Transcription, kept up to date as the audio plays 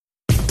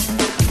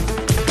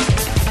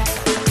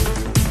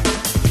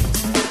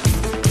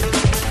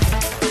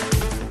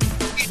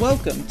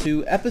welcome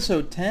to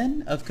episode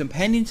 10 of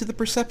Companion to the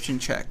Perception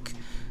Check.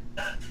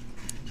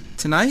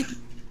 Tonight,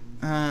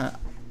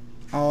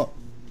 I'll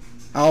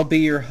be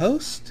your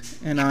host,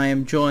 and I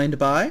am joined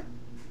by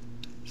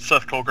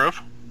Seth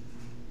Colgrove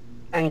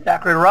and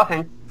Zachary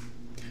Ruffin.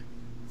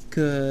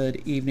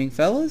 Good evening,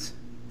 fellas.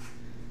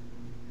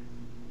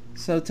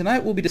 So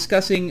tonight we'll be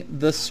discussing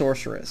the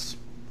Sorceress.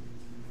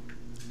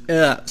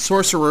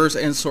 Sorcerers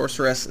and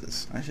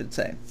sorceresses, I should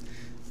say.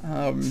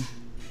 A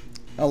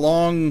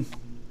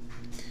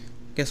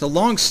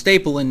long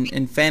staple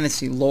in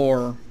fantasy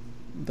lore,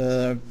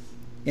 the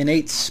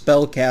innate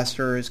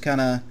spellcaster is kind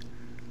of,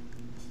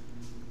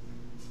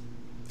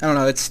 I don't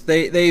know,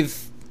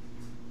 they've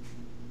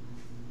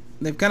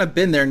kind of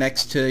been there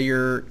next to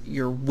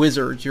your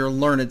wizards, your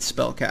learned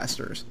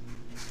spellcasters.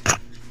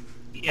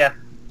 Yeah.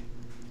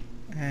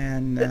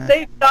 And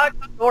they've got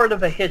sort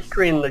of a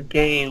history in the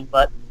game,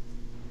 but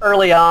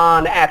early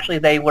on, actually,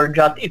 they were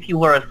just, if you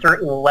were a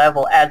certain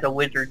level as a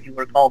wizard, you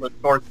were called a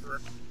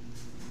sorcerer.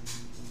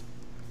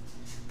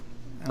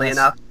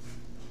 Enough.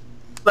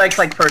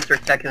 Like first or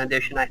second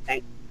edition, I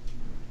think.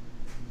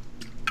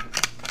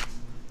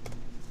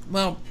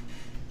 Well,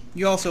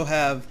 you also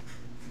have,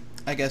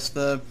 I guess,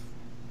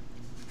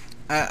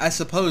 I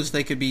suppose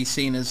they could be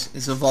seen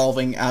as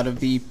evolving out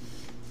of the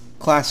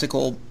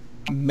classical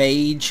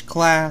mage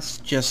class,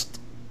 just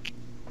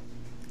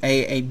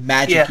a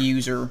magic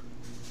user.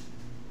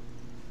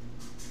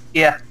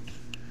 Yeah.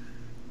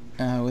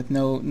 With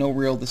no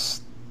real,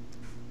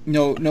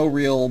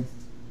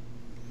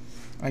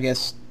 I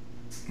guess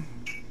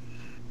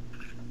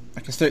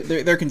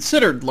they're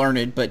considered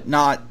learned, but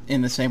not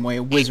in the same way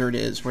a wizard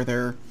is, where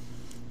they're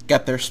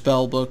got their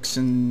spell books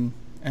and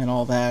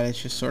all that.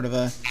 It's just sort of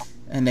a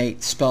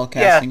innate spell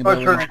casting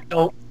ability.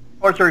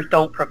 Sorcerers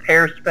don't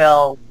prepare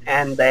spells,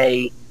 and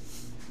they're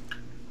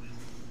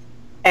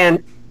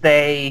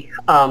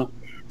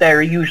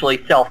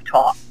usually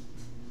self-taught.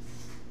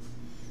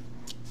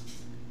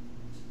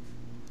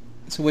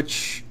 So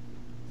which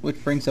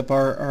brings up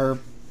our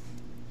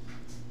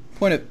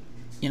point of,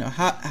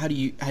 how do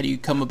you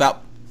come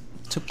about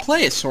to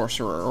play a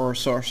sorcerer or a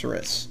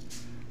sorceress?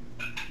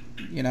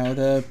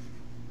 The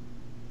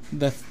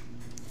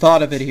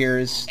thought of it here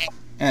is,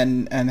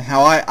 and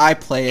how I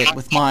play it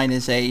with mine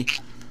is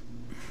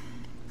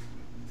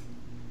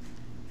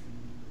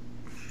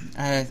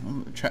how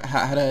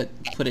to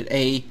put it,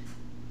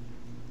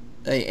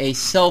 a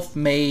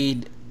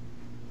self-made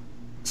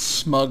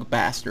smug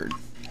bastard.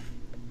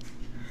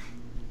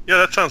 Yeah,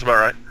 that sounds about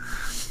right.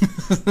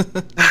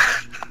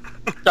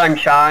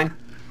 Sunshine.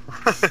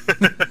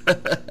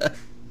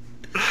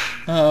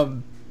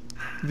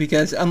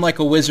 Because unlike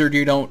a wizard,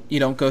 you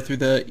don't go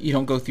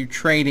through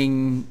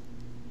training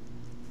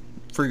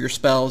for your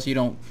spells. You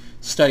don't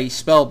study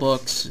spell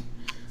books.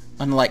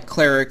 Unlike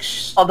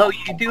clerics. Although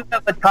you do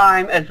have a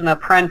time as an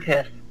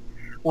apprentice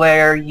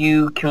where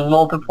you can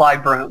multiply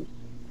brooms.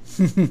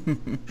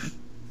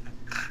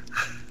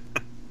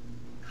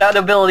 That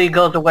ability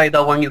goes away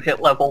though when you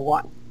hit level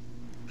 1.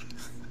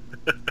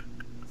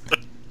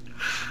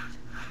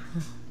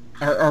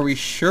 Are we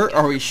sure?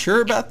 Are we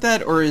sure about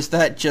that, or is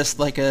that just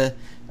like a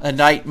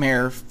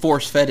nightmare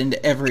force fed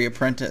into every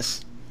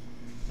apprentice?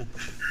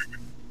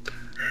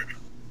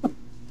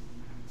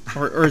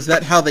 Or is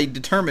that how they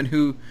determine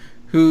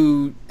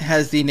who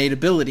has the innate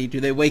ability? Do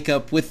they wake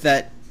up with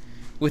that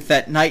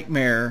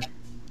nightmare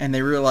and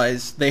they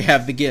realize they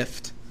have the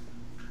gift?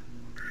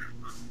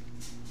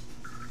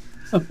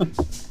 Yeah,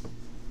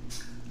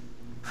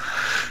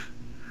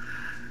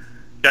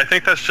 I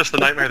think that's just the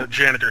nightmare that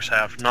janitors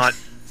have, not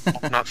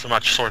so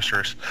much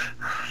sorcerers.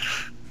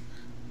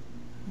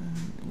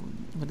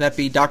 Would that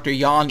be Dr.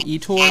 Jan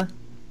Etor?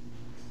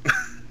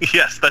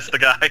 Yes, that's the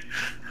guy.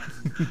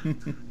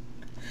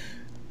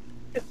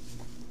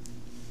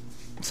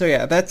 So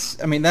yeah,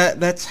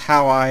 that's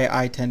how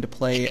I tend to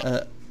play,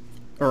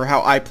 or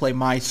how I play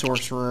my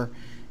sorcerer,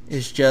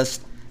 is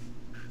just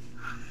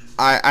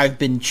I've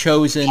been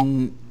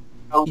chosen.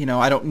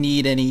 I don't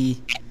need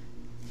any.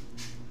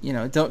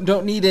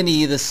 Don't need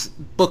any of this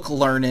book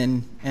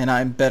learning, and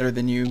I'm better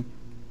than you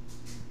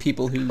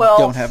people who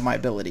don't have my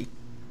ability.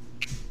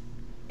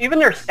 Even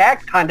their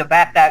stats kind of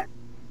back that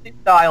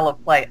style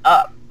of play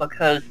up,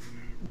 because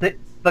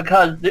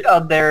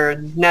their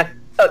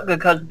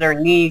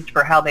needs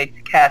for how they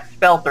cast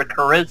spells, their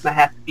charisma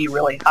has to be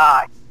really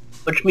high,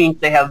 which means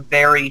they have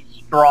very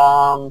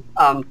strong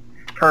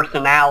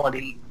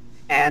personality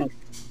and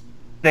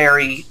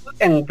very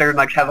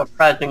much have a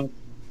presence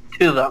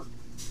to them.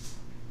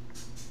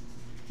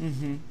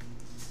 Mm-hmm.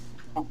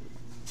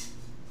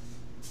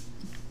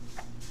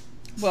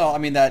 Well,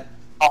 that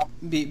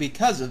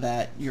because of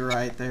that, you're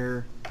right.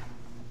 They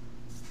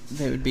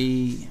would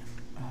be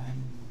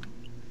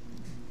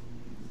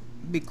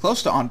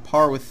close to on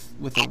par with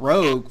a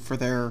rogue for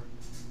their.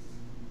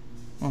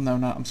 Well, no,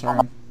 not. I'm sorry,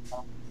 I'm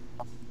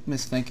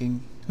misthinking.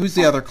 Who's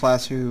the other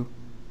class who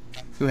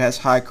has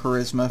high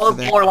charisma for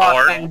their?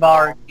 Warlocks and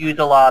bards use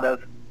a lot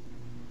of.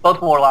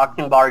 Both warlocks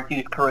and bards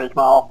use charisma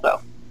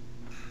also.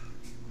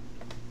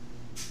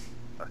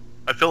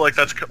 I feel like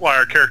that's why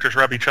our characters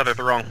rub each other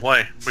the wrong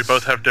way. We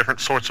both have different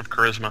sorts of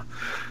charisma.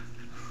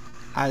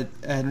 I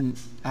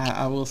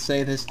will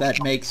say this,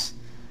 that makes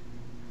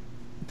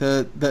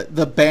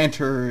the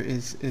banter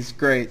is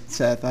great,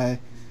 Seth.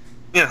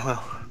 Yeah,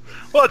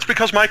 well, it's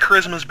because my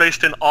charisma is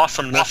based in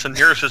awesomeness and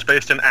yours is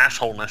based in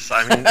assholeness.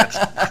 I mean, it's...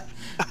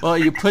 Well,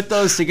 you put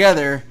those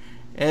together,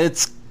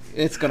 it's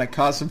gonna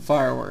cause some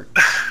fireworks.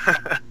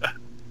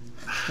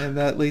 And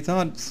that leads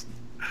on,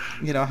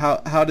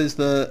 how does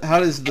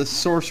the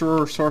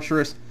sorcerer or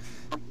sorceress,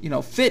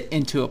 fit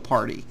into a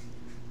party,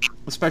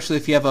 especially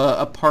if you have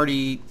a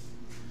party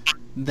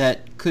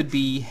that could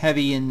be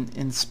heavy in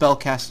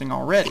spellcasting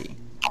already.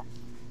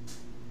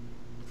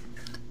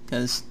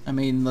 Because, I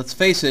mean, let's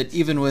face it,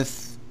 even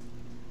with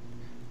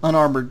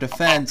unarmored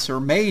defense or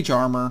mage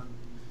armor,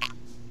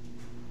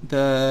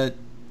 the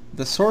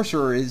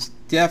sorcerer is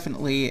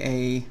definitely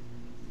a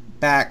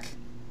back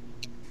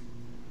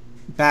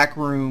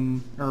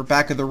room or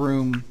back of the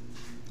room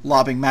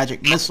lobbing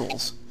magic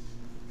missiles.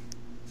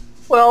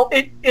 Well,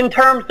 in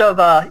terms of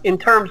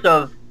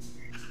the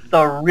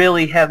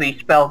really heavy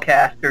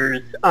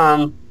spellcasters,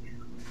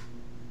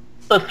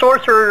 the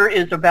sorcerer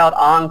is about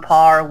on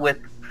par with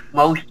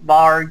most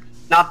bards.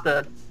 Not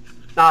the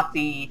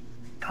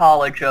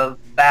College of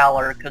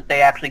Valor, because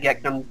they actually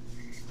get some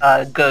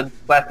good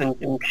weapons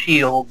and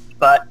shields,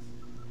 but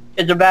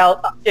it's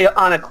about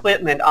on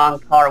equipment on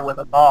par with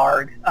a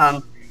bard.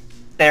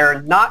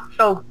 They're not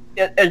so,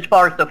 as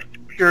far as the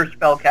pure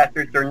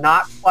spellcasters, they're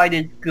not quite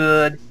as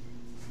good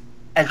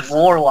as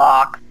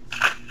warlocks,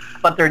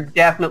 but they're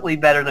definitely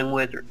better than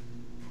wizards.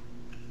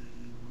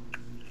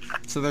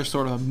 So they're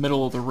sort of a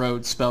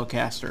middle-of-the-road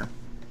spellcaster.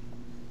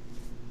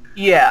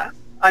 Yeah,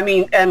 I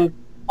mean, and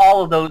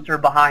all of those are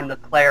behind the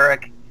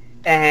cleric,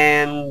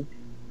 and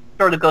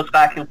sort of goes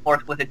back and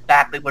forth with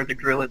exactly where the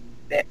druid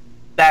fit.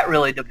 That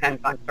really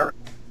depends on circle.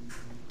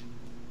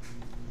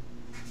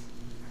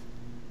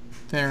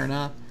 Fair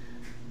enough.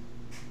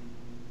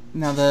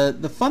 Now,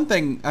 the fun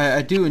thing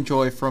I do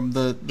enjoy from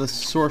the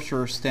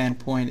sorcerer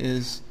standpoint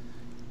is,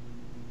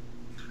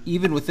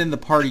 even within the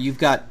party, you've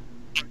got,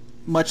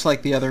 much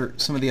like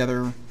some of the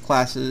other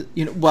classes,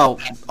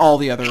 all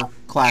the other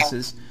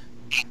classes,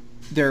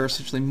 there are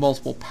essentially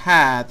multiple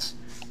paths,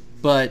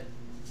 but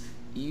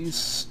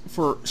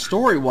for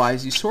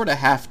story-wise, you sort of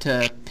have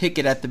to pick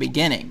it at the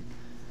beginning.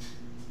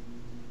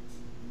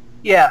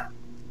 Yeah.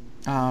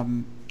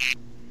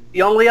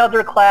 The only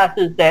other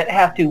classes that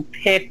have to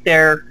pick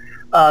their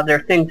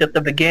things at the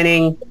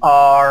beginning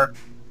are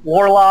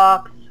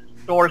warlocks,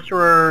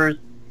 sorcerers,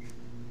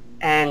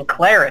 and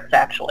clerics,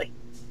 actually.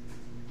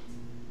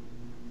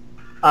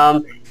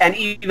 And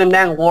even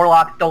then,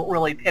 warlocks don't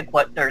really pick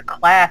what their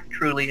class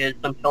truly is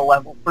until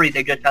level 3.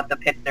 They just have to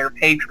pick their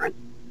patron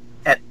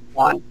at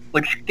 1,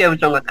 which gives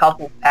them a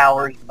couple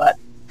powers, but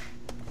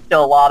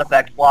still a lot of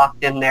X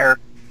locked in their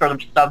sort of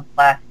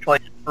subclass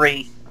choice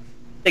 3.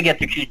 They get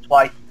to choose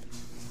twice.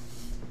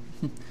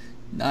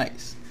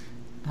 Nice.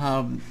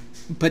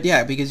 But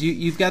yeah, because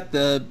you've got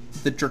the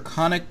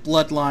draconic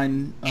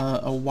bloodline,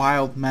 a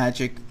wild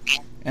magic,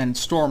 and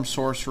storm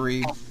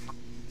sorcery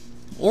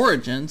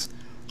origins,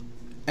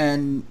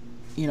 and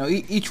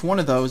each one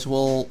of those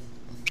will,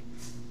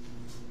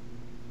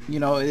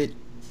 it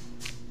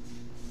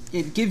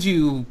gives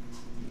you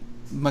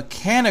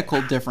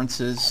mechanical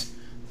differences,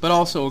 but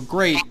also a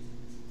great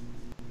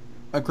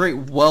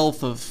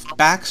wealth of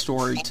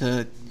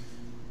backstory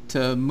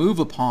to move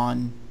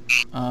upon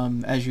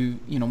as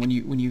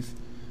when you've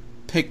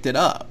picked it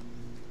up.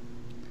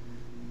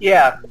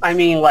 Yeah, I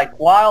mean,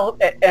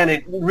 and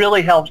it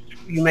really helps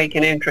you make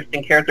an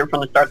interesting character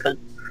from the start, because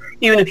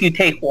even if you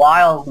take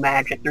wild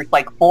magic, there's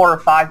 4 or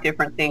 5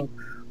 different things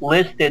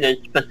listed as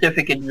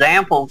specific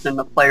examples in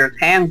the player's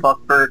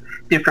handbook for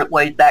different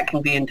ways that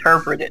can be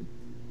interpreted.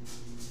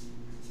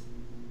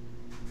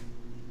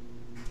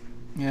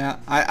 Yeah,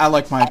 I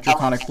like my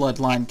draconic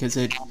bloodline because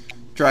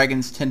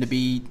dragons tend to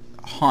be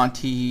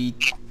haunty,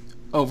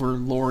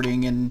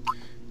 overlording, and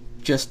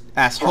just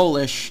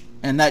asshole-ish,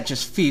 and that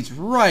just feeds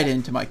right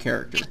into my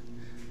character.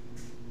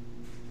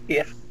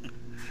 Yeah.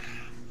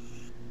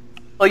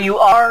 Well,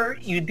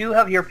 you do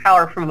have your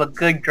power from a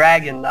good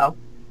dragon, though.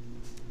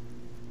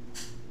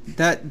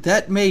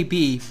 That may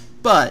be,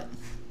 but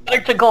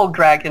it's a gold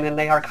dragon, and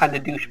they are kind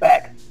of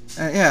douchebags.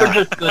 Yeah. They're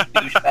just good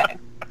douchebags.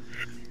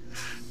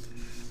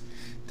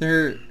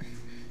 They're,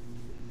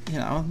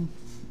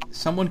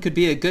 someone could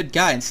be a good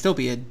guy and still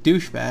be a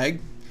douchebag.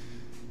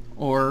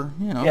 Or,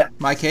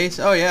 my case,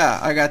 oh yeah,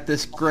 I got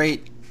this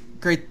great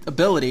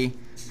ability.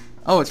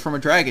 Oh, it's from a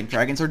dragon.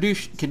 Dragons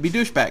can be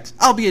douchebags.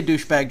 I'll be a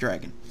douchebag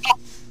dragon.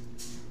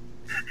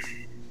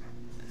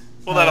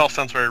 Well, that all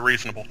sounds very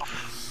reasonable.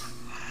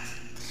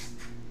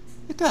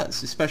 It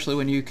does, especially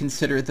when you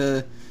consider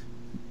the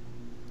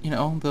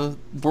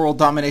world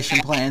domination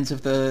plans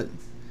of the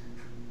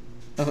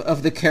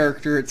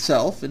character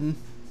itself, and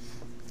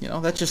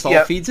that just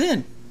all feeds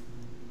in.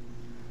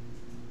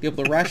 Be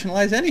able to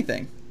rationalize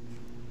anything.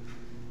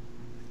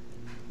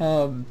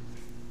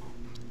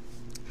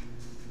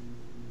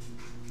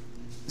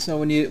 So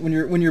when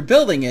you're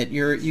building it,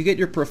 you get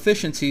your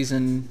proficiencies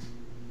in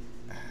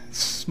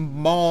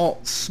small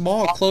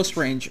close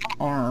range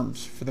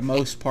arms for the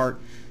most part,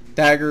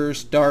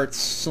 daggers, darts,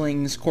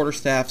 slings,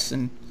 quarterstaffs,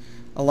 and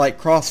a light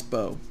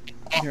crossbow.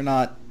 You're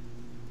not,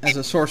 as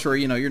a sorcerer,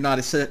 you're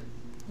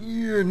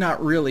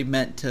not really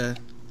meant to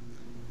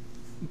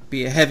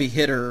be a heavy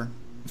hitter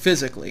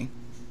physically.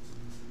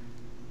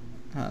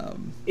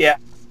 Yeah.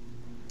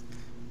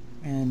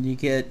 And you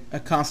get a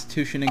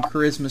Constitution and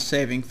Charisma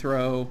saving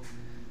throw,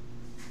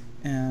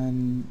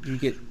 and you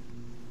get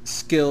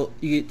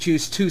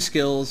choose 2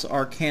 skills: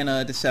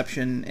 Arcana,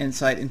 Deception,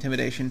 Insight,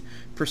 Intimidation,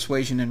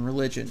 Persuasion, and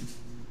Religion.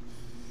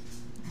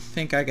 I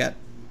think I got...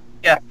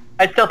 Yeah,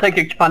 I still think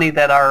it's funny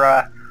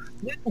that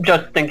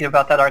just thinking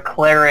about that, our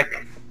dwarf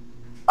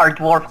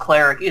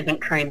cleric isn't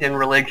trained in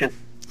religion.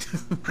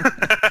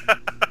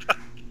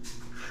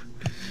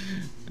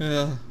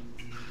 Well,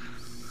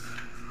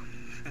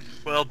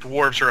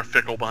 dwarves are a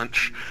fickle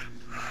bunch.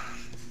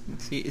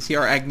 Is he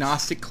our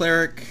agnostic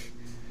cleric?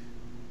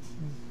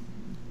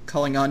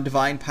 Calling on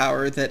divine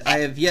power that I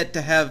have yet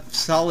to have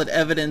solid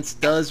evidence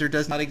does or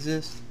does not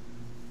exist?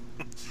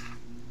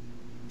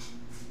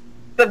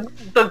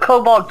 The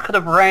kobolds could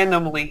have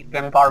randomly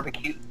been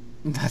barbecued.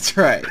 That's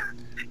right.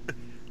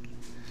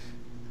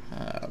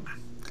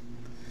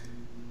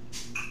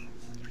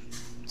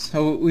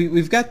 So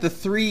we've got the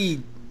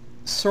 3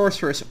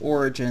 sorceress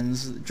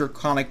origins: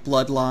 draconic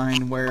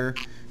bloodline, where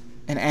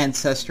an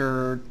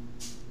ancestor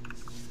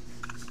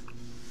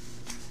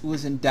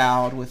was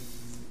endowed with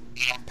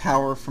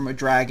power from a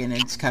dragon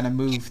and it's kind of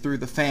moved through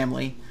the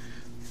family.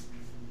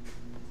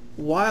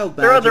 Wild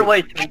magic. There are other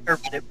ways to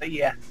interpret it, but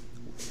yeah.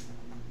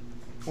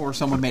 Or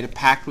someone made a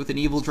pact with an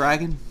evil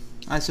dragon,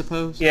 I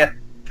suppose. Yeah.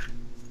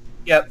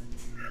 Yep.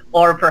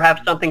 Or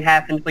perhaps something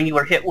happened when you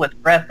were hit with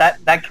breath.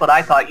 That's what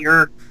I thought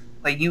you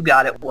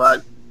got it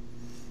was.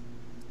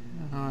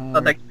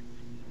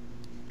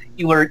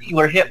 You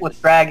were hit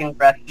with dragon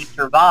breath. You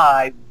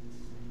survived,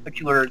 but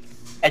you were,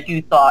 as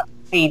you thought,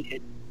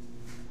 tainted.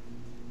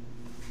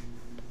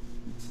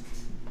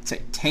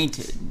 Say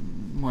tainted.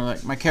 More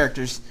like my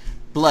character's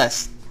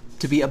blessed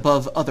to be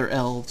above other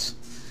elves.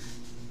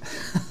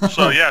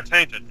 So yeah,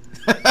 tainted.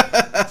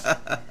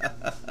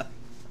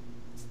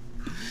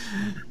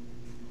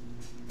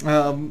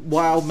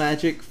 Wild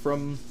magic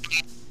from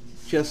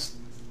just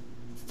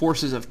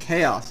forces of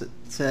chaos. It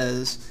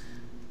says.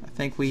 I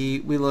think we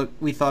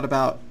thought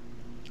about.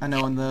 I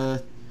know in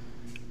the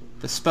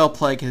spell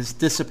plague has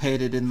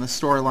dissipated in the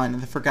storyline of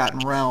the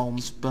Forgotten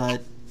Realms,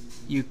 but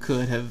you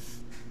could have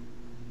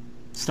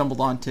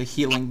stumbled onto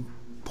healing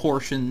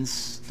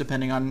portions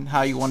depending on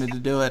how you wanted to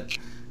do it. I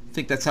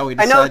think that's how we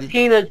decided. I know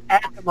Tina's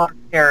Asimov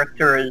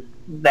character is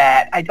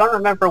that. I don't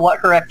remember what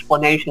her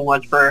explanation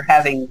was for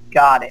having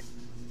got it.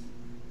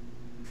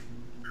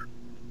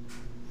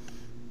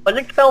 Was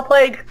it spell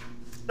plague? I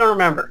don't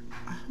remember.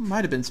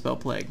 Might have been spell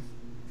plague.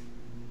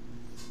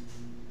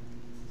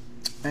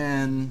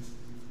 And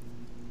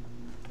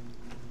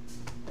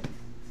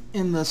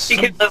in the she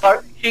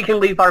can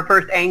leave our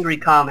first angry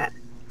comment.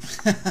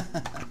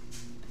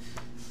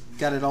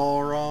 Got it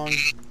all wrong.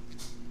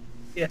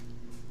 Yeah.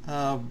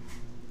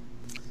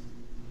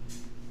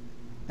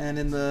 And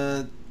in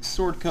the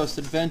Sword Coast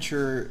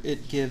Adventure,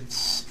 it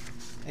gives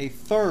a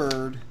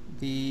third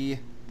the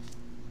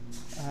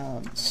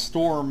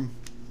Storm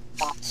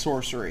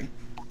Sorcery,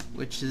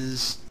 which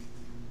is,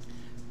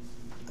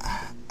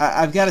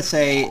 I've got to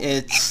say,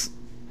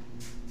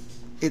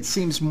 it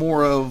seems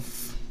more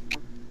of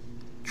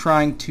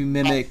trying to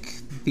mimic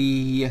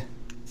the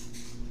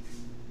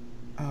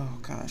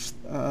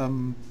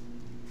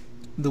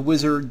the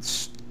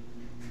Wizard's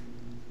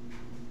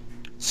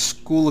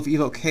School of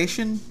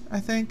Evocation, I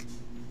think.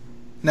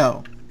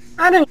 No,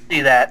 I didn't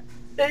see that.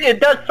 It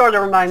does sort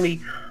of remind me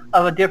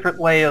of a different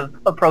way of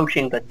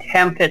approaching the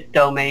Tempest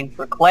domain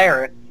for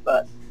clerics,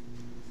 but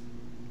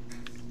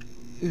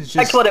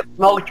that's what it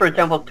most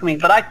resembles to me.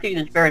 But I see it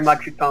as very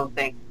much its own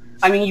thing.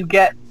 I mean, you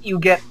get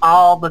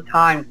all the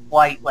time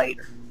flight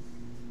later.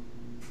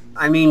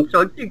 I mean,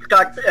 so it's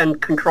got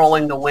and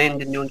controlling the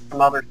wind and doing some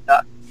other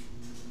stuff.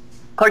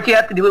 Of course, you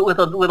have to do it with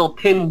a little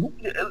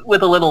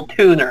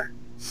tuner.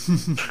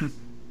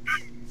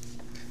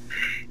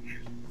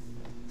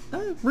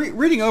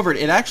 Reading over it,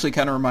 it actually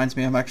kind of reminds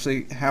me. I'm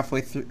actually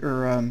halfway through,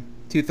 or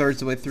 2/3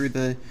 the way through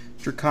the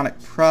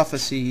Draconic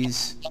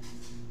Prophecies,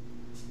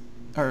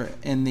 or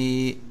in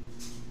the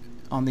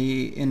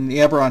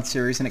Eberron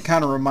series, and it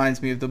kind of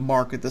reminds me of the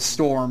Mark of the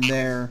Storm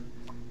there.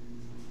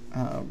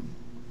 I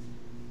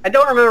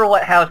don't remember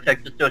what house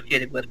it's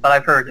associated with, but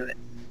I've heard of it.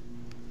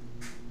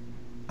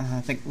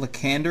 I think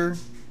Lycander.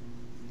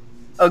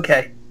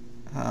 Okay.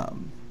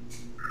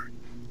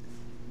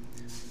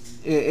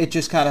 It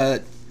just kind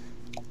of,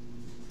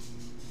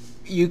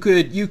 you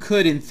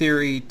could in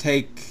theory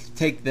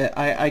take that.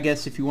 I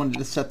guess if you wanted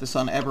to set this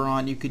on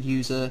Eberron, you could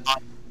use the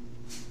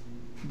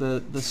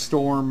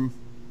storm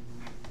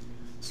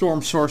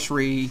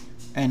sorcery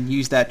and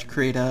use that to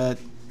create a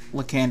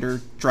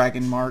Lycander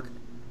dragon mark.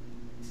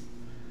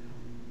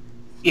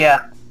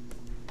 Yeah.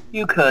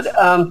 You could.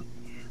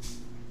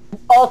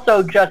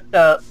 Also, just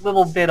a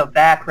little bit of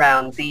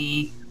background.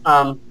 The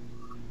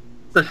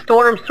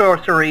Storm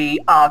Sorcery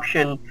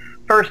option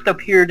first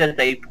appeared as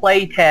a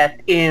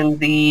playtest in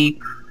the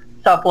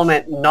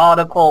supplement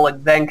Nautical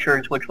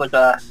Adventures, which was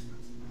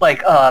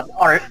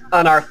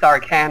Unearthed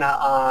Arcana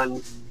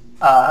on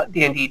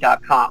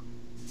D&D.com.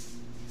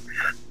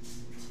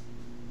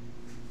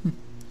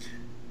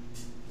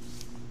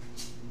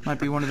 Might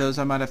be one of those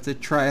I might have to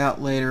try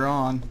out later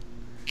on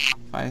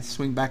if I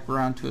swing back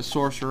around to a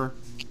sorcerer.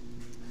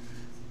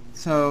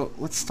 So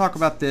let's talk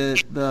about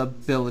the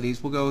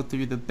abilities. We'll go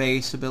through the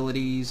base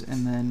abilities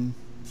and then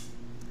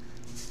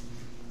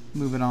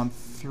moving on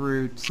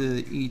through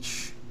to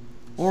each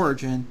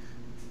origin.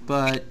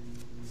 But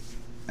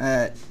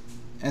as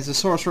a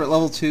sorcerer at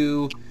level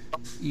 2,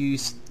 you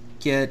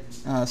get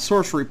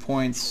sorcery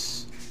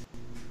points,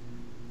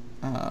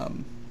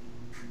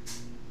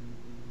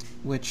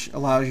 which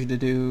allows you to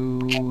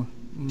do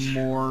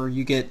more.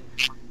 You get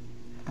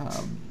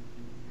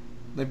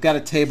they've got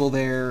a table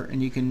there,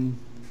 and you can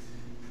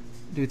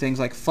do things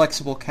like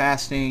flexible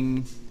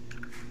casting.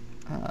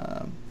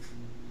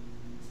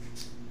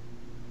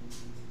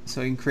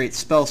 So you can create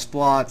spell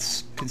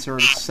slots,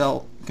 convert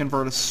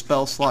a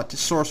spell slot to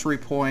sorcery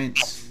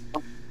points,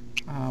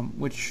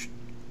 which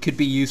could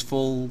be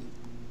useful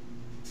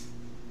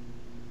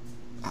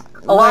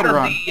later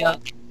on.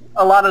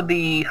 A lot of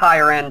the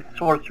higher end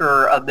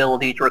sorcerer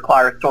abilities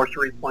require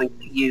sorcery points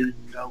to use.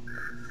 So,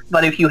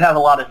 but if you have a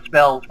lot of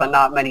spells but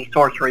not many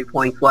sorcery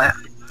points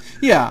left,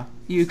 yeah,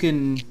 you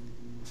can.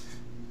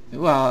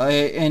 Well,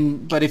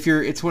 but if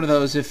it's one of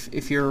those,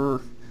 if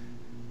you're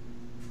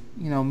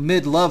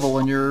mid-level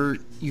and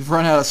you've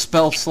run out of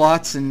spell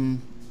slots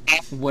and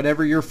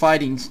whatever you're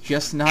fighting's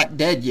just not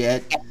dead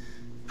yet,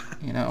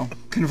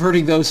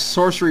 converting those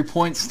sorcery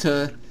points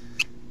to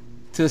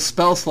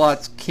spell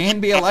slots can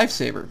be a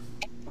lifesaver.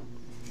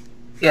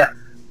 Yeah.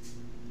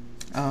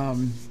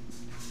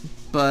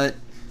 But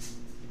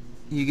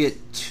you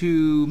get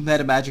 2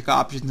 meta magic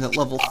options at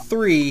level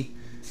 3,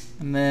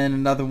 and then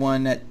another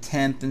one at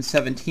 10th and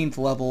 17th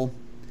level.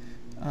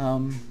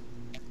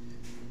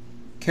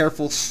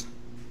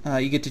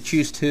 You get to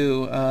choose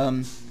 2.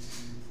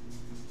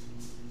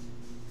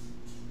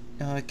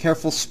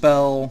 Careful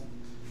spell,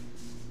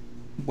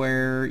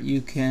 where you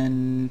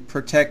can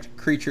protect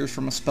creatures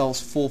from a spell's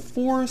full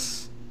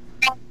force.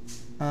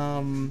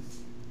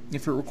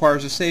 If it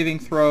requires a saving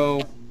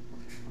throw.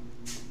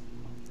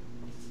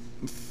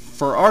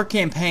 For our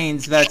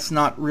campaigns, that's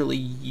not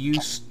really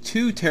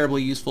too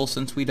terribly useful,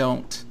 since we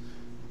don't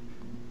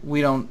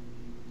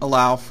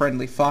allow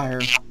friendly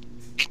fire.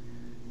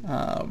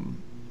 I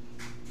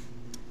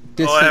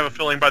have a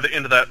feeling by the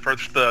end of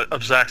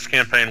of Zach's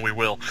campaign, we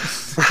will.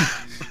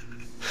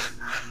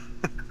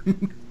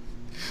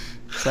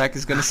 Zach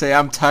is going to say,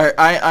 "I'm tired.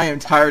 I am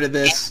tired of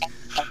this.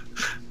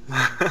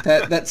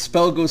 That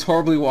spell goes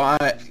horribly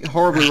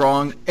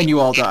wrong, and you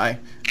all die.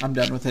 I'm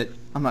done with it.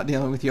 I'm not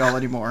dealing with you all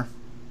anymore."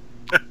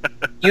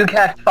 You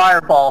cast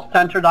Fireball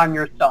centered on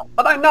yourself,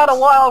 but I'm not a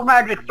wild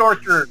magic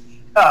sorcerer.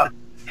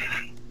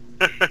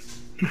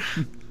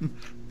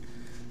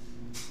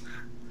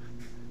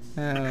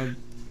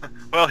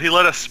 Well, he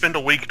let us spend a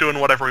week doing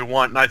whatever we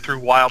want, and I threw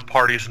wild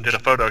parties and did a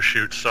photo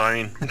shoot, so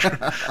I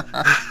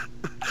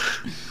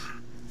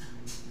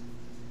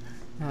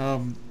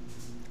mean...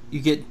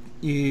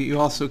 You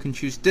also can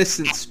choose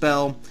Distance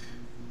Spell,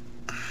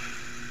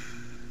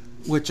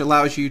 which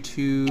allows you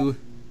to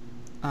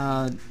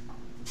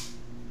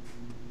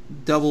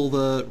double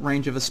the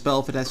range of a spell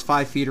if it has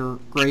 5 feet or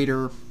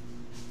greater,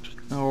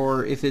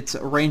 or if it's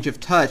a range of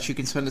touch, you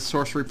can spend a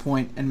sorcery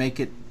point and make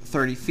it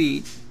 30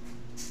 feet.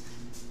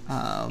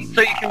 So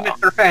you can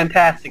Mr.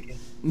 Fantastic it.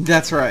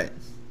 That's right.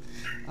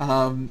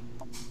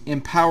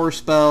 Empower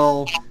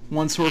Spell,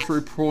 1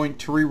 sorcery point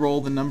to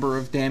reroll the number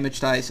of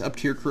damage dice up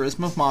to your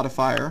charisma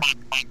modifier,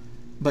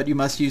 but you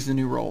must use the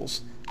new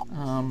rolls.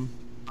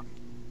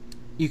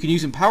 You can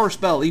use Empower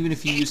Spell even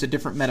if you use a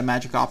different meta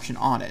magic option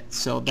on it,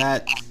 so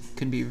that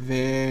can be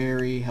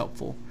very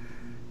helpful,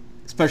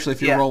 especially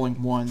if you're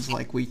rolling ones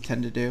like we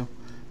tend to do.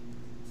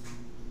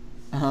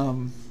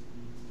 You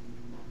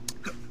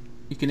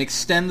can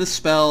extend the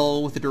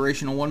spell with a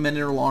duration of 1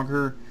 minute or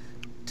longer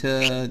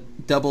to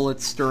double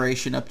its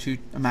duration up to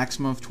a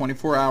maximum of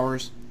 24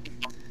 hours.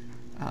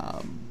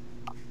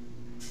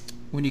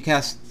 When you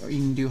cast, you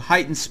can do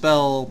Heightened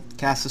Spell,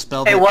 cast a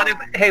spell. What if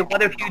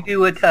you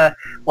do it?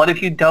 What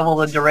if you double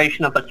the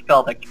duration of a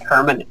spell that's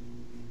permanent?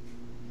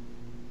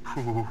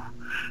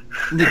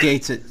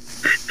 Negates it.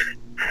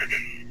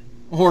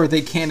 Or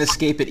they can't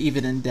escape it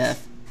even in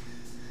death.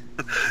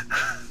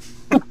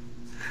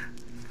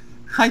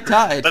 I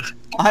died.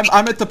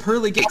 I'm at the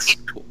pearly gates.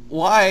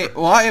 Why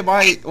am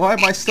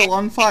I still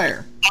on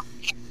fire?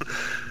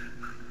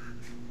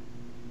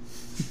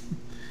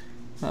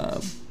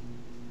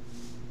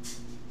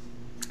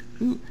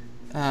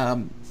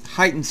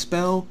 Heightened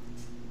Spell.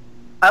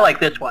 I like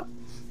this one.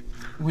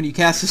 When you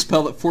cast a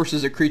spell that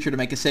forces a creature to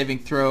make a saving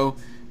throw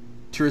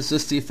to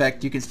resist the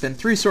effect, you can spend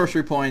 3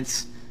 sorcery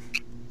points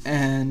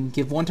and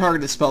give one target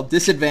of the spell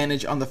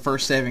disadvantage on the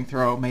first saving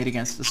throw made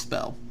against the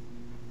spell.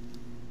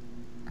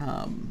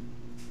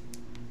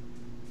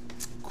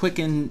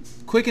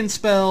 Quicken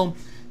spell,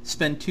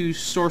 spend 2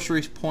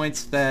 sorcery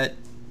points that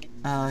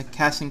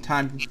casting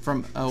time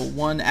from a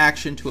 1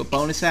 action to a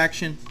bonus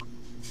action.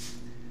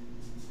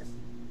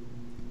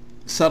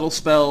 Subtle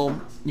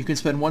spell, you can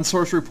spend 1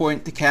 sorcery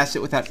point to cast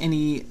it without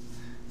any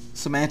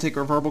semantic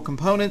or verbal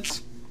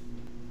components.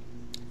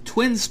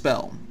 Twin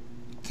spell,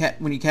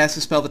 when you cast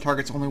a spell that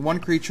targets only 1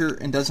 creature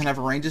and doesn't have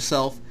a range of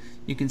self,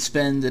 you can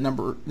spend the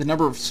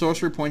number of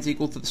sorcery points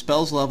equal to the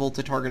spell's level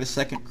to target a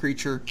second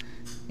creature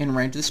in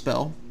range of the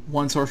spell.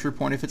 1 sorcery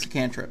point if it's a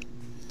cantrip.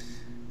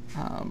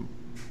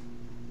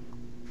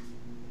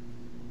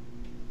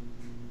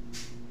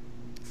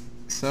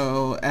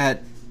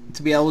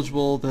 To be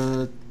eligible,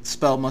 the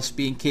spell must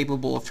be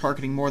incapable of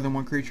targeting more than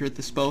 1 creature at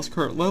the spell's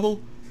current level.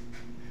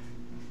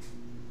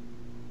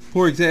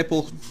 For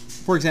example,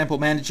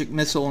 Magic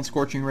Missile and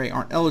Scorching Ray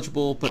aren't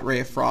eligible, but Ray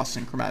of Frost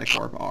and Chromatic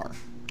Orb are.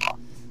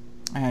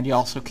 And you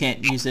also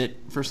can't use it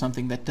for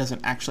something that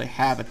doesn't actually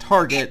have a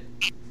target,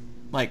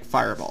 like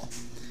Fireball.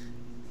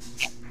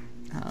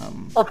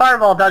 Well,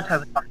 Fireball does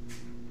have a target.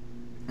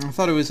 I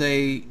thought it was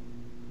a...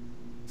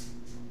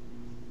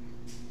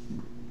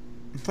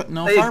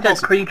 No,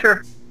 Fireball's a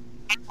creature.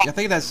 I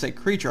think that's a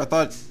creature. I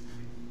thought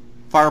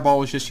Fireball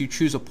was just you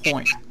choose a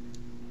point.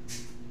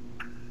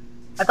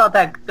 I thought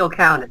that still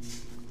counted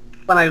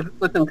when I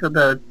listened to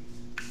the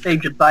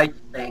Sage Advice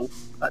thing,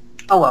 but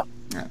oh well.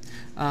 Yeah.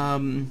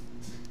 And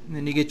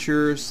then you get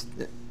your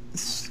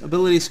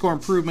ability score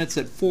improvements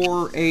at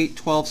 4, 8,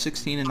 12,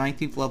 16, and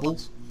 19th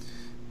levels.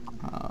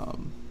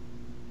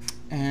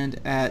 And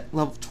at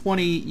level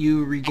 20,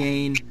 you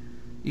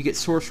get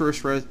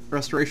Sorcerer's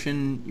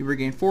Restoration. You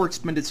regain 4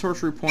 expended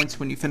sorcery points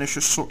when you finish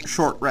a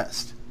short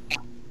rest,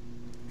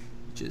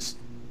 which is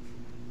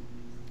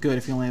good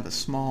if you only have a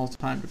small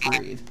time to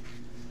breathe.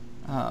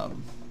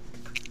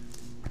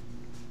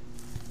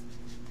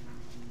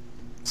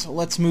 So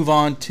let's move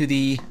on to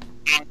the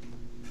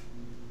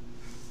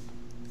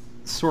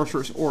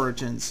Sorcerer's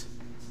Origins.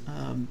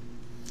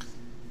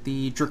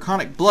 The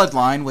Draconic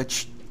Bloodline,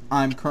 which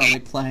I'm currently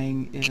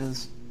playing,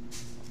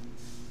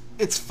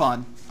 it's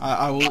fun.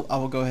 I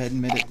will go ahead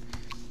and admit it,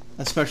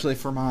 especially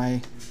for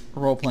my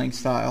role-playing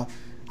style.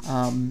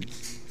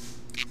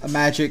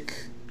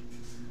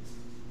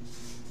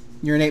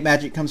 Your innate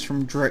magic comes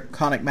from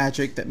draconic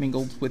magic that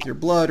mingled with your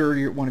blood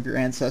or one of your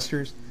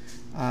ancestors.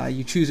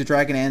 You choose a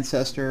dragon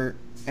ancestor,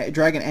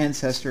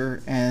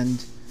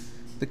 and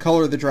the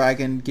color of the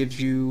dragon gives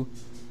you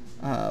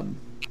a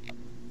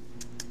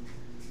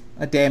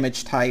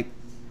damage type.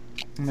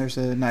 And there's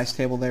a nice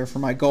table there. For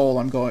my goal,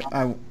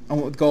 I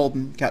went with gold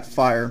and got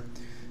fire.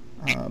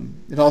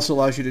 It also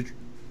allows you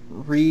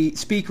to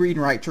speak, read,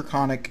 and write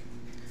Draconic.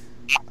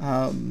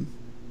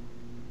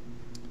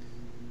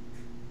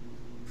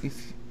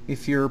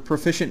 If you're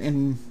proficient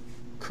in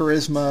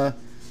Charisma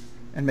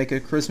and make a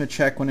Charisma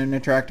check when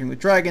interacting with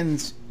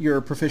dragons, your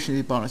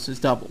proficiency bonus is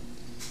doubled.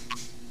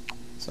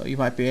 So you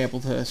might be able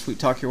to sweet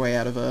talk your way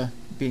out of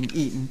being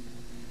eaten.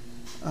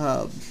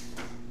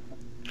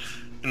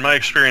 In my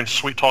experience,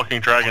 sweet talking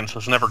dragons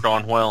has never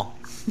gone well.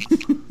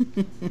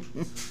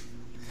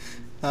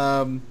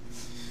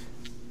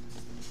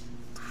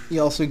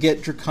 You also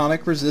get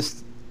Draconic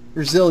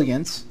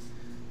Resilience.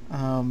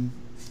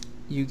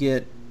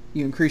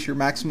 You increase your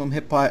maximum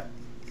hit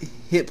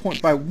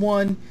point by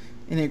 1,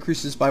 and it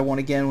increases by 1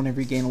 again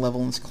whenever you gain a level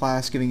in this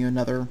class, giving you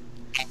another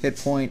hit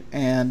point.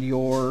 And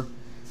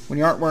when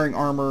you aren't wearing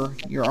armor,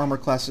 your armor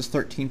class is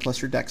 13 plus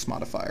your Dex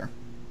modifier.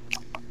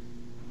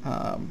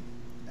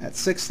 At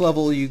 6th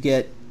level, you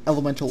get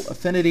Elemental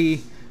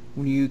Affinity.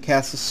 When you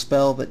cast a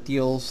spell that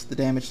deals the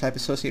damage type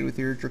associated with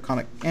your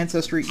Draconic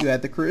ancestry, you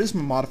add the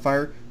Charisma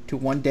modifier to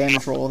 1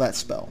 damage roll of that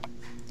spell.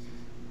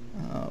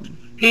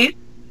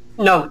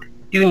 Note,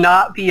 do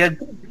not be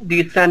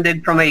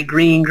descended from a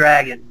green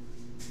dragon.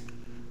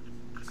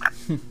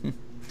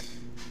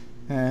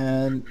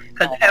 And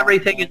because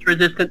everything is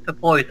resistant to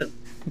poison.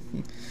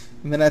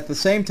 And then at the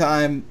same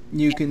time,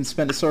 you can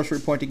spend a sorcery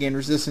point to gain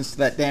resistance to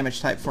that damage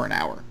type for an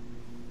hour.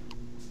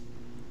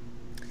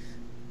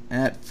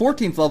 At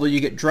 14th level,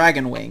 you get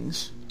Dragon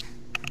Wings,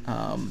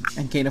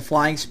 and gain a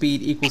flying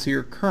speed equal to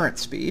your current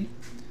speed.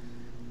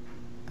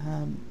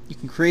 You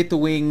can create the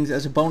wings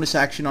as a bonus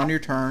action on your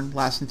turn,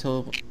 lasts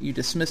until you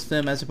dismiss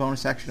them as a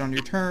bonus action on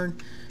your turn.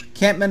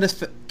 Can't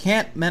manifest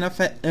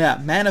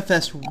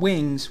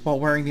wings while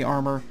wearing the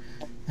armor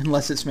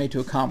unless it's made to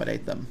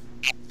accommodate them.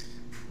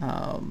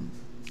 I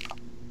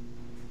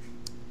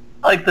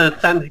like the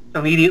sentence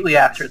immediately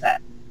after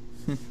that.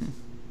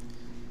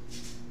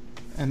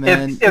 And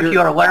then if you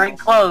are wearing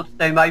clothes,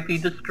 they might be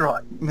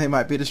destroyed. They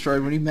might be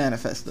destroyed when you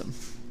manifest them.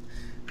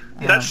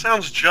 That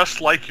sounds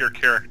just like your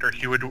character.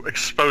 He would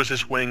expose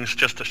his wings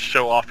just to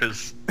show off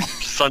his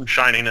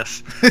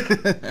sunshininess.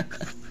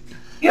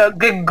 Yeah,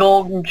 big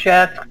golden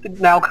chest,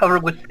 now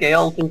covered with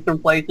scales in some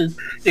places.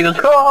 He goes,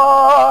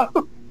 "Ah!"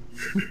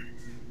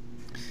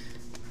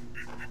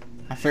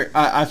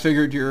 I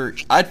figured your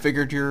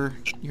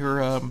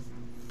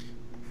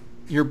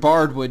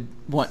bard would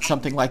want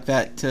something like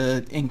that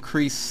to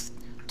increase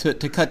to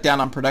cut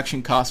down on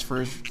production costs for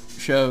his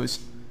shows.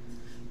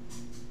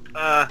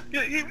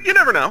 You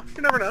never know.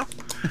 You never know.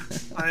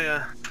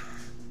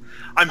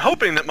 I'm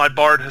hoping that my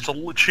bard has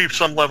achieved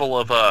some level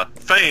of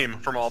fame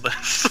from all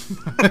this.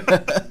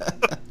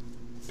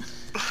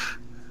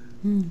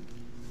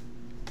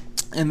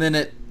 And then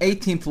at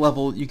 18th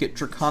level, you get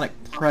Draconic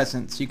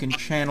Presence. You can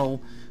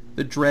channel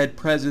the dread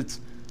presence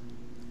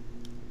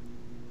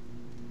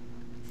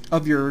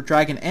of your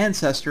dragon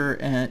ancestor,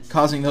 and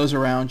causing those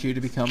around you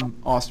to become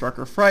awestruck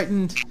or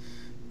frightened.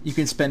 You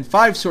can spend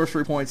 5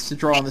 sorcery points to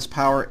draw on this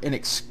power and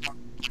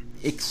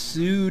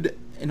exude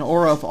an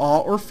aura of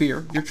awe or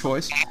fear, your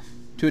choice,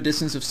 to a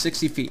distance of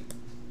 60 feet.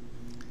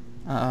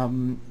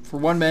 For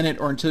 1 minute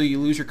or until you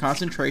lose your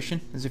concentration,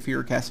 as if you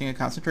were casting a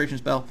concentration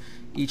spell,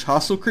 each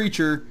hostile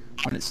creature,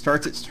 when it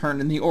starts its turn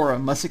in the aura,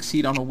 must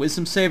succeed on a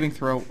wisdom saving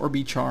throw or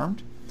be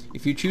charmed,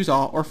 if you choose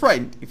awe, or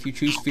frightened, if you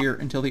choose fear,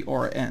 until the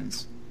aura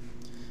ends.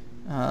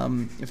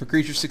 If a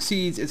creature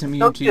succeeds, it's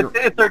immune to your...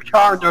 If they're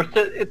charmed, or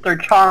if they're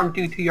charmed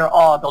due to your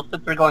awe, they'll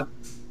sit there going,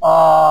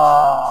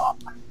 awe.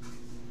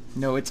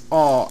 No, it's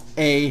awe.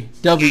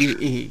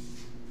 A-W-E.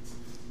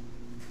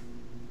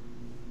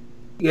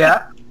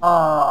 Yeah?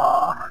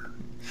 Awe.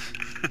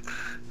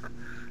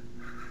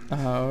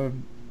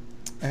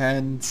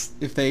 And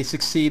if they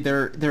succeed,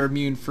 they're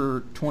immune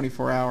for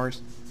 24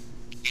 hours.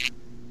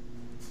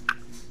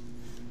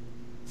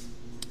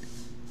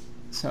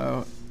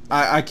 So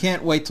I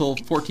can't wait till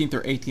 14th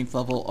or 18th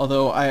level,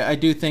 although I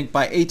do think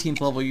by 18th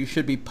level you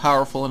should be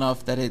powerful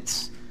enough that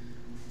it's...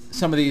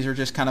 Some of these are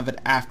just kind of an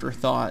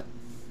afterthought.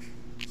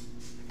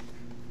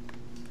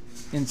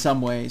 In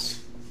some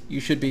ways. You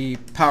should be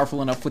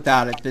powerful enough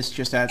without it. This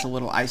just adds a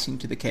little icing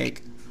to the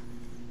cake.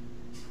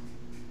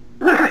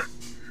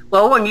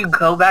 Well, when you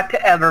go back to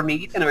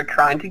Evermeet and are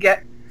trying to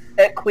get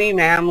at Queen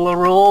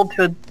Amlarul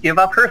to give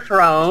up her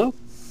throne...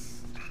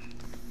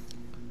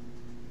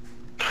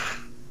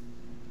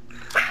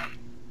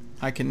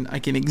 I can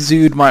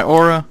exude my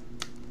aura.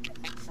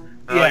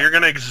 Oh, yeah. You're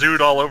gonna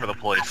exude all over the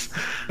place.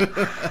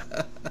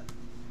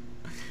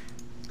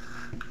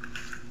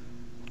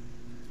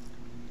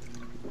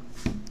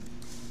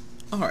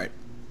 All right.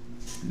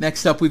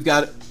 Next up, we've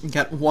got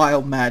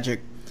wild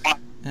magic,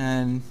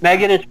 and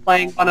Megan is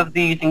playing one of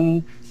these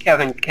in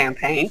Kevin's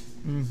campaign.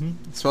 Mm-hmm.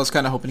 So I was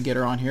kind of hoping to get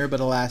her on here, but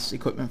alas,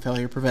 equipment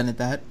failure prevented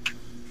that.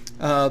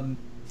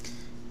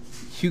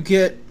 You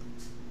get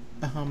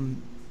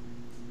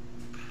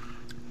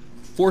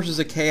Forces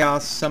of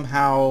Chaos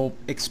somehow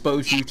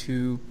expose you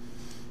to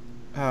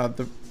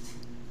the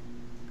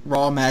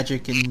raw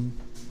magic, and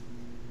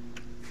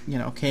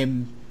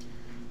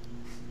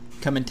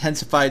come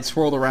intensified,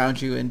 swirled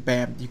around you, and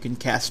bam, you can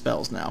cast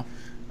spells now.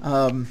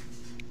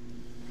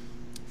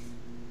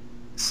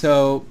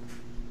 So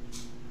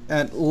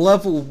at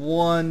level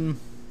 1,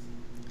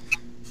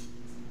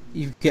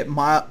 you get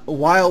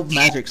Wild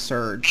Magic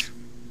Surge.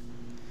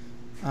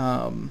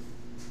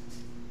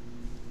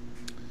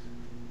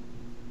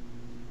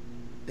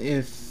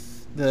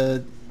 If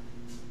the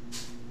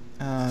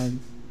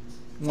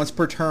once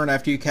per turn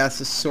after you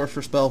cast a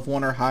sorcerer spell of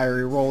 1 or higher,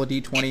 you roll a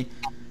d20.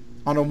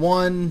 On a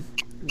 1,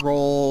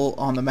 roll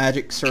on the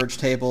Magic Surge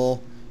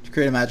table to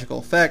create a magical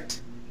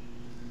effect.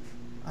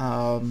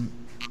 Some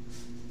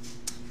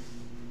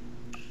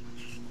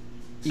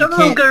of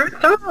them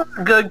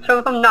are good, some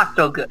of them not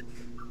so good.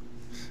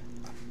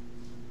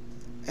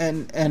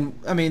 And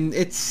I mean,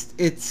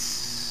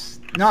 it's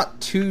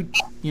not too,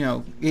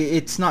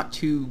 it's not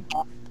too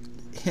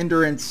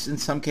hindrance in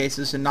some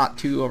cases, and not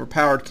too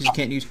overpowered because you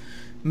can't use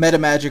meta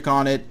magic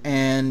on it,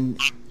 and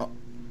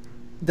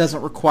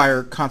doesn't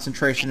require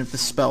concentration if the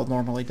spell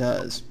normally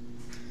does.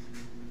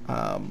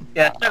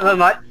 Yeah, some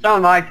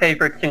of my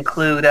favorites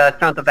include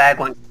some of the bad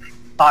ones.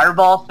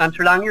 Fireball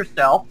centered on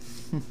yourself.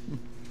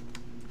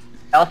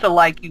 I also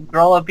like you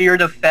grow a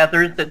beard of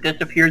feathers that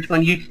disappears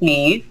when you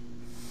sneeze.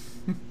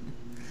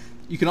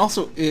 You can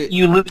also...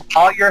 you lose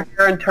all your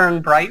hair and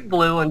turn bright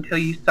blue until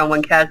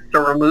someone casts a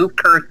remove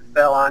curse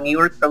spell on you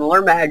or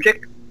similar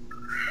magic.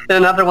 And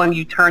another one,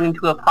 you turn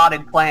into a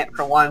potted plant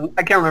for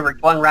I can't remember,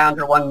 it's 1 round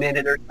or 1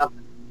 minute or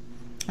something.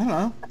 I don't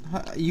know.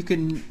 You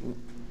can...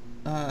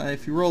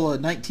 if you roll a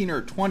 19 or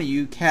a 20,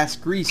 you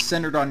cast Grease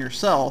centered on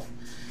yourself.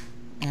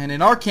 And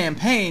in our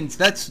campaigns,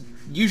 that's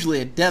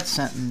usually a death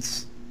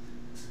sentence.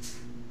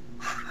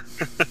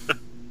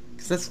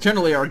 Because that's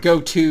generally our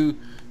go-to...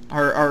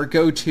 Our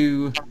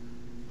go-to...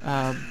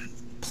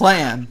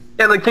 plan.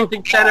 Yeah, but since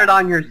it's centered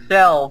on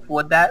yourself,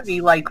 would that be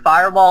like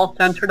Fireball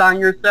centered on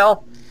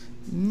yourself?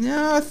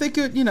 No, I think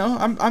it.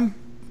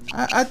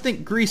 I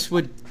think Grease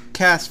would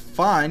cast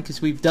fine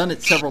because we've done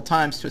it several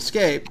times to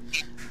escape.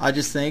 I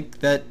just think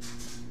that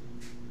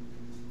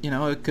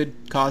it could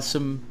cause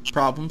some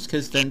problems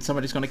because then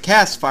somebody's going to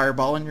cast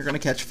Fireball and you're going to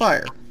catch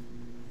fire.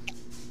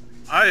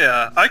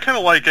 I kind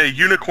of like a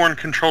unicorn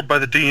controlled by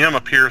the DM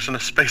appears in a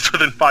space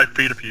within 5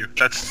 feet of you.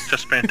 That's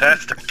just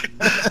fantastic.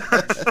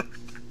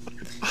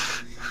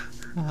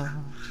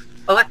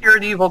 unless you're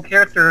an evil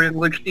character in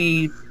which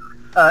the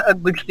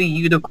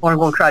unicorn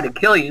will try to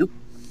kill you.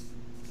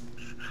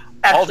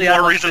 Actually, all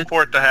the more reason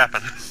for it to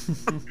happen.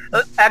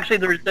 Actually,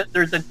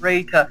 there's a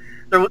great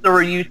there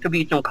were used to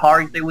be some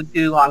cards they would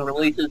do on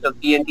releases of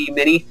D&D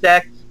mini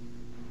sets,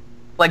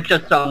 like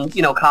just some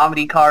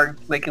comedy cards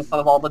making fun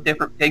of all the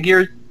different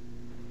figures.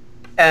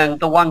 And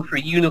the one for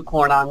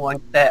unicorn on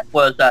one set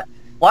was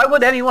why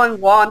would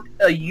anyone want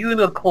a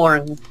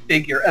unicorn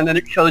figure? And then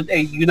it shows a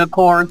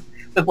unicorn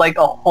with like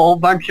a whole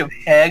bunch of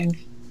heads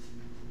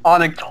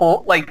on a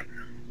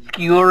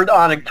skewered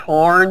on a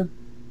torn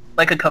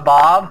like a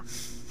kebab.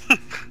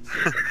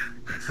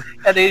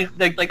 And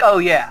they're like, oh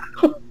yeah.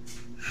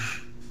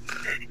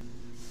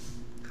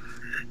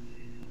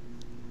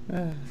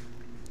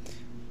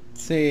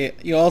 See,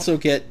 you also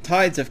get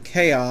Tides of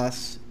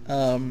Chaos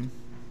to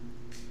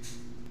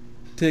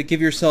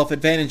give yourself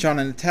advantage on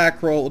an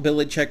attack roll,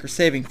 ability check, or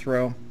saving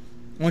throw.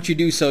 Once you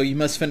do so, you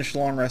must finish the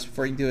long rest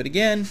before you can do it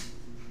again.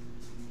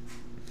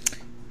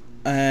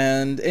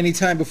 And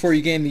anytime before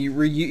you gain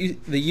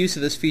the use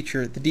of this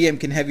feature, the DM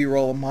can have you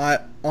roll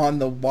on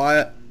the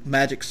Wild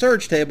Magic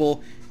Surge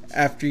table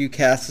after you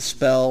cast a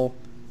spell,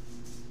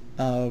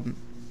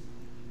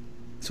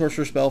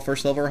 sorcerer spell,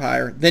 first level or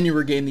higher. Then you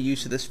regain the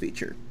use of this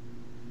feature.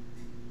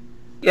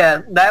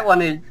 Yeah, that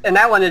one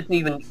isn't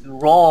even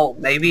roll.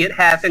 Maybe it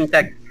happens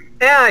that,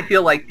 I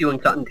feel like doing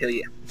something to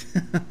you.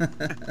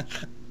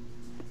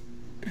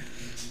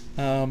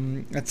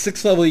 At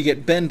 6th level, you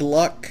get Bend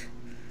Luck.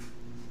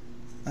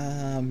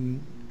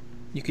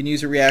 You can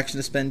use a reaction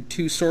to spend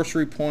 2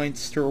 sorcery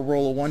points to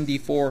roll a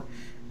 1d4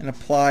 and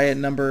apply a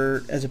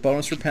number as a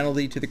bonus or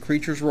penalty to the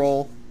creature's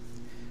roll.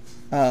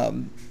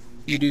 You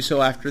do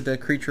so after the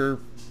creature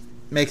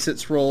makes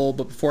its roll,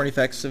 but before any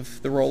effects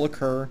of the roll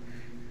occur,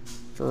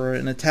 for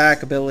an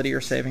attack, ability, or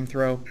saving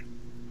throw.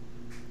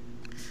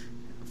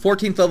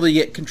 14th level,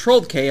 you get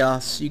Controlled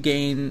Chaos. You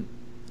gain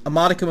a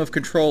modicum of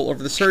control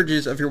over the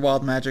surges of your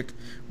wild magic.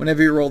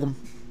 Whenever you roll them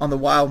on the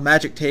wild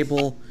magic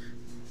table,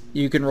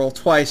 you can roll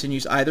twice and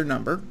use either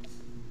number.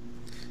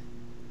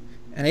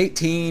 And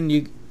 18,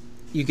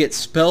 you get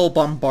Spell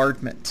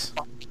Bombardment.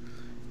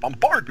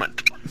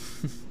 Bombardment.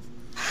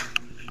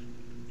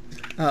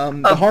 A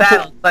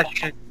battle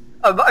question.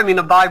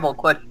 A Bible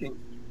question.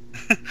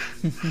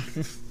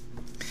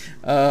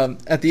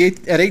 At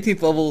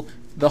 18th level,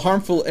 the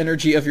harmful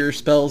energy of your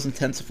spells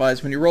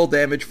intensifies. When you roll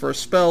damage for a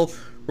spell,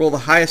 roll the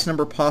highest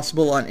number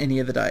possible on any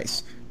of the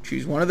dice.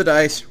 Choose one of the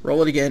dice,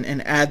 roll it again,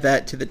 and add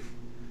that to the...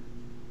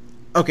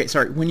 Okay,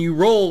 sorry. When you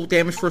roll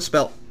damage for a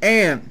spell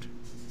and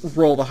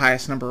roll the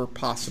highest number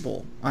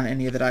possible on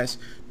any of the dice,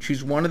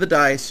 choose one of the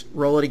dice,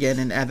 roll it again,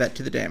 and add that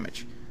to the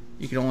damage.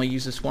 You can only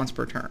use this once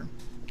per turn.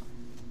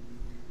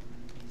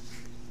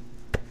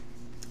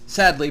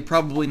 Sadly,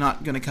 probably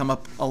not going to come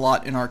up a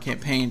lot in our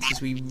campaigns,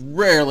 as we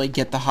rarely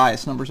get the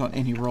highest numbers on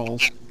any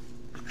rolls.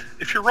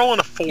 If you're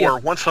rolling a 4,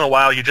 once in a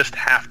while you just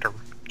have to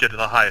get to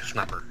the highest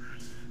number.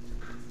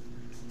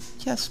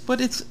 Yes, but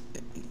it's...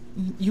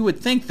 You would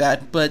think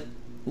that, but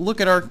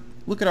look at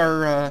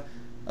our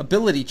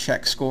ability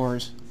check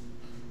scores.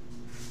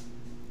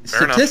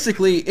 Fair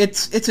Statistically,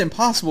 it's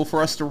impossible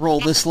for us to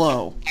roll this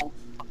low.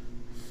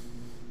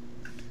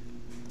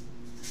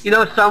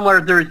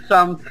 Somewhere there's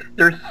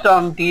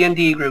some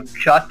D&D group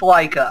just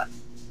like us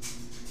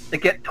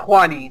that get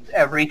 20s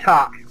every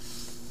time.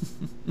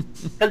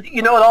 Because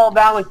it all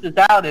balances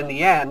out in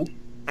the end.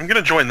 I'm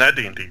gonna join that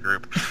D&D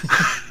group.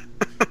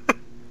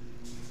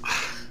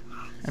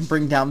 And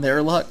bring down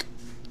their luck.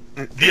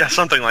 Yeah,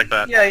 something like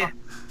that. Yeah.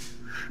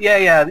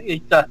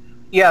 It's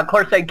of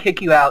course they'd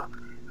kick you out.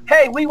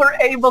 Hey, we were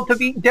able to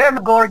beat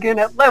Demogorgon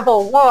at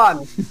level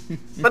 1,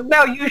 but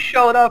now you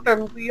showed up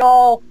and we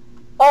all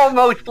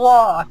almost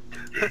lost.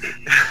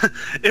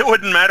 It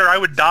wouldn't matter. I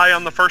would die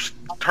on the first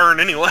turn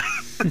anyway.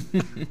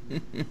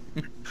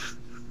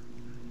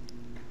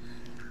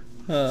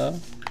 That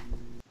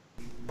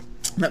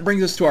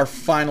brings us to our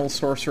final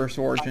sorcerer's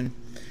origin,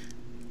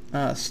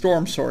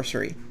 Storm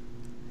Sorcery.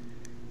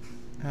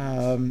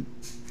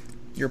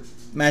 Your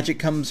magic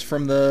comes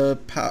from the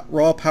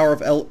raw power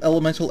of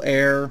elemental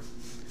air.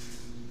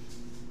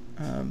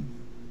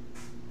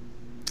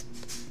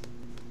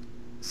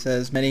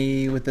 Says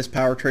many with this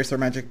power trace their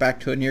magic back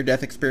to a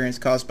near-death experience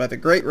caused by the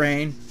Great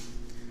Rain.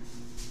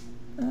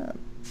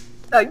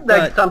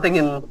 That's something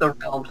in the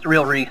realms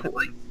real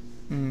recently,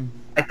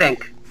 I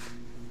think.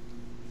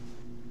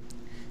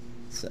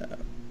 So,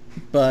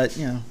 but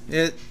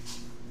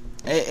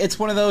it's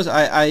one of those.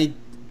 I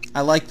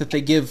like that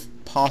they give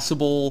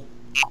possible.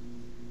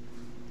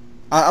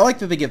 I like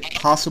that they give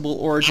possible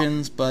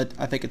origins, but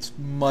I think it's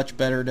much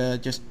better to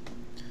just,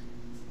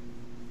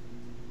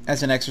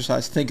 as an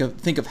exercise, think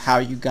of how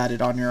you got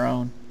it on your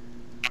own.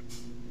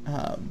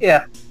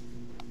 Yeah.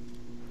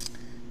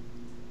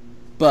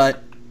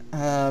 But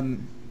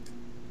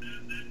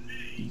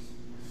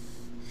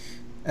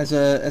as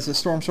a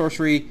storm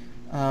sorcery,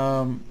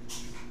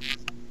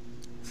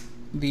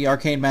 the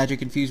arcane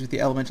magic infused with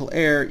the elemental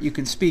air, you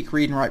can speak,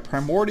 read, and write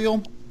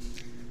primordial.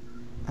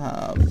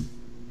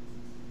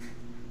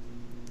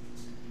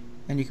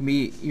 and you can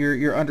be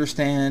you're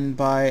understand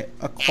by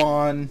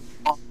Aquan,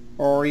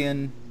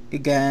 Orion,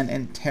 Igan,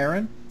 and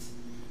Terran.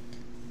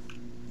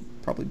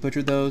 Probably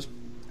butchered those.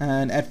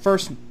 And at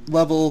first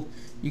level,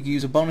 you can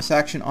use a bonus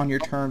action on your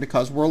turn to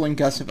cause whirling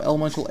gusts of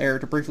elemental air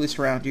to briefly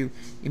surround you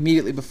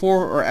immediately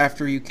before or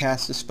after you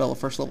cast a spell of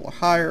first level or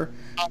higher.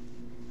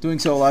 Doing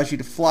so allows you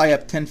to fly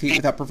up 10 feet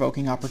without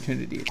provoking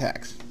opportunity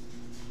attacks.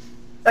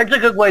 That's a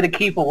good way to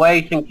keep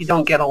away since you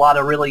don't get a lot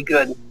of really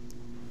good,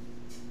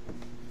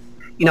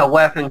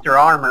 weapons or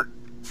armor.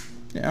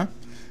 Yeah.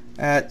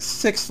 At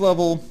 6th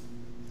level,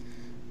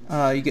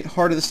 you get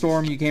Heart of the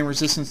Storm. You gain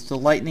resistance to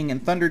lightning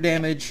and thunder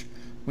damage.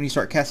 When you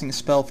start casting a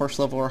spell first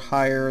level or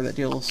higher that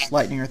deals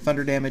lightning or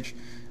thunder damage,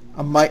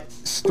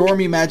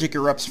 stormy magic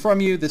erupts from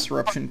you. This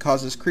eruption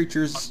causes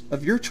creatures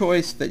of your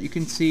choice that you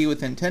can see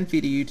within 10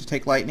 feet of you to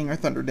take lightning or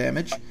thunder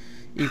damage,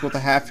 equal to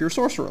half your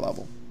sorcerer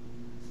level.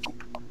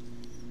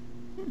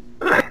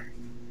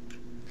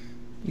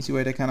 Easy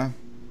way to kind of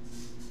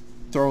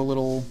throw a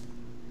little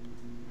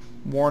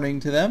warning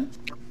to them.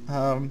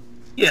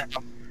 Yeah.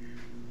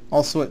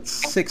 Also at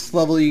 6th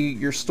level,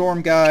 your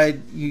Storm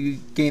Guide, you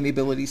gain the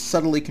ability to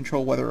subtly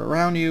control weather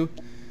around you.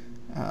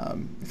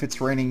 If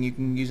it's raining, you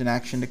can use an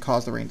action to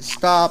cause the rain to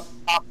stop.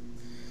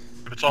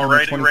 If it's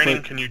already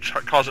raining, can you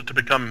cause it to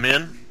become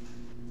min?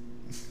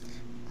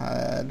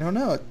 I don't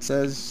know. It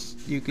says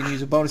you can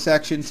use a bonus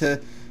action to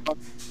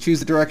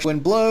choose the direction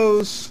wind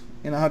blows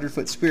in a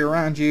 100-foot sphere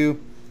around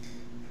you,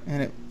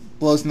 and it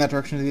blows in that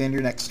direction to the end of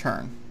your next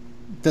turn.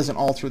 It doesn't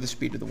alter the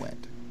speed of the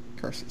wind.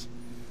 Curses.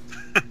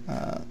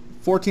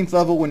 14th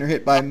level, when you're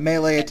hit by a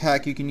melee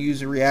attack, you can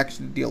use a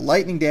reaction to deal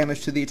lightning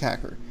damage to the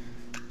attacker.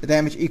 The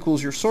damage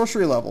equals your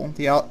sorcery level.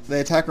 The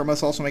attacker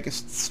must also make a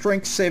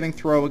strength saving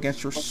throw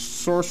against your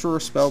sorcerer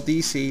spell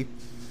DC.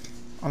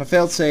 On a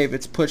failed save,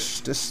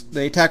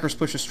 the attackers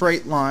push a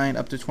straight line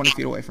up to 20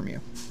 feet away from you.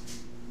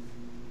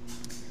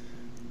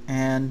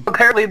 And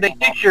apparently they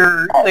hit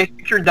your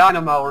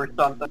dynamo or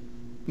something.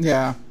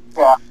 Yeah.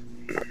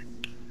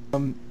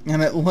 And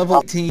at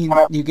level 18,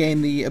 you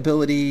gain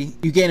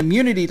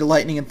immunity to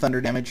lightning and thunder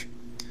damage.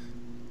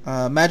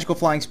 Magical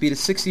flying speed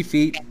is 60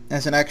 feet.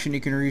 As an action, you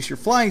can reduce your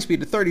flying speed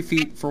to 30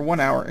 feet for 1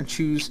 hour and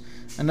choose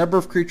a number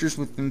of creatures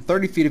within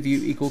 30 feet of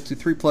you equal to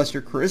 3 plus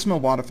your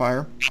charisma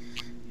modifier.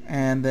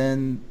 And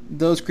then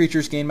those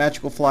creatures gain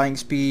magical flying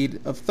speed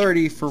of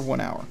 30 for 1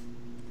 hour.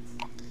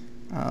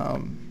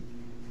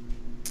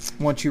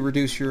 Once you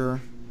reduce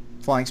your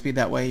flying speed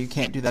that way, you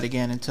can't do that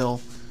again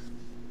until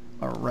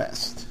a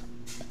rest.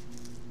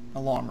 A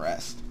long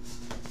rest.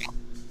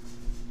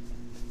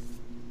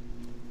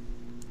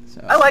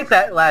 So. I like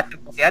that last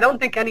ability. I don't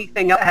think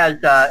anything else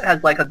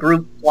has like a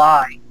group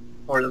fly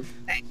sort of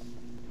thing.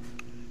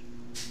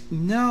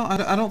 No,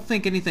 I don't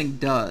think anything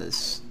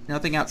does.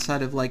 Nothing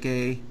outside of like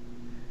a.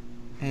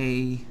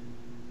 I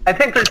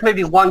think there's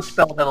maybe one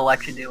spell that'll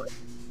let you do it,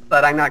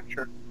 but I'm not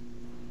sure.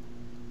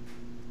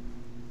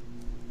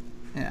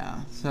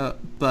 Yeah. So,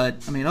 but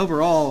I mean,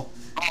 overall,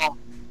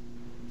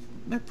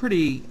 they're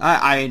pretty.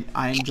 I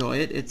enjoy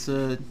it.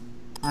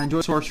 I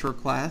enjoy Sorcerer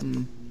class,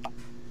 and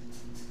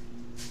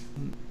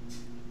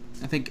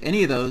I think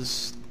any of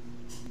those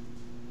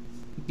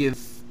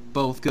give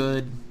both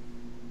good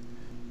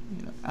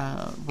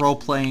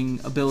role-playing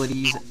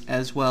abilities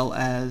as well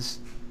as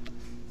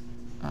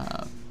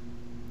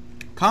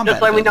combat.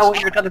 Just let me know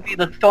when you're going to be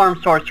the Storm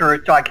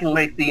Sorcerer, so I can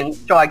make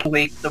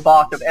the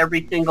boss of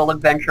every single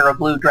adventure of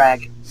Blue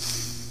Dragon.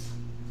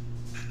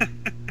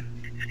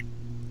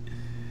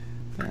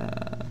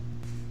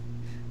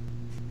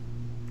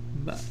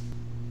 But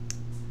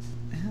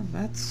yeah,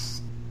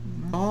 that's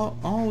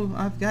all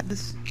I've got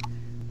this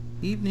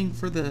evening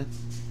for the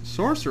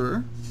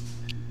Sorcerer.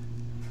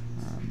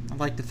 I'd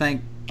like to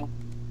thank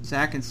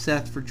Zach and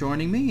Seth for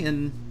joining me,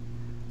 and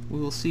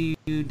we will see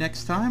you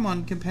next time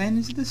on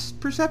Companions of this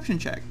Perception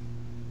Check.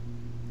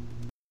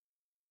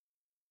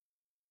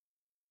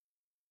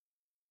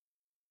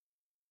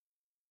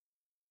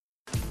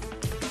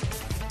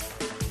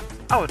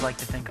 I would like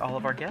to thank all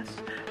of our guests,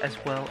 as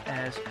well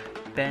as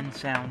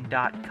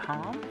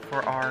bensound.com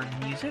for our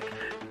music,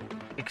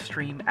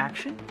 Extreme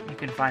Action. You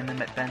can find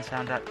them at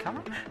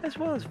bensound.com, as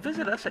well as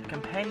visit us at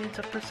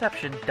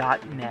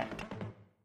companionsofperception.net.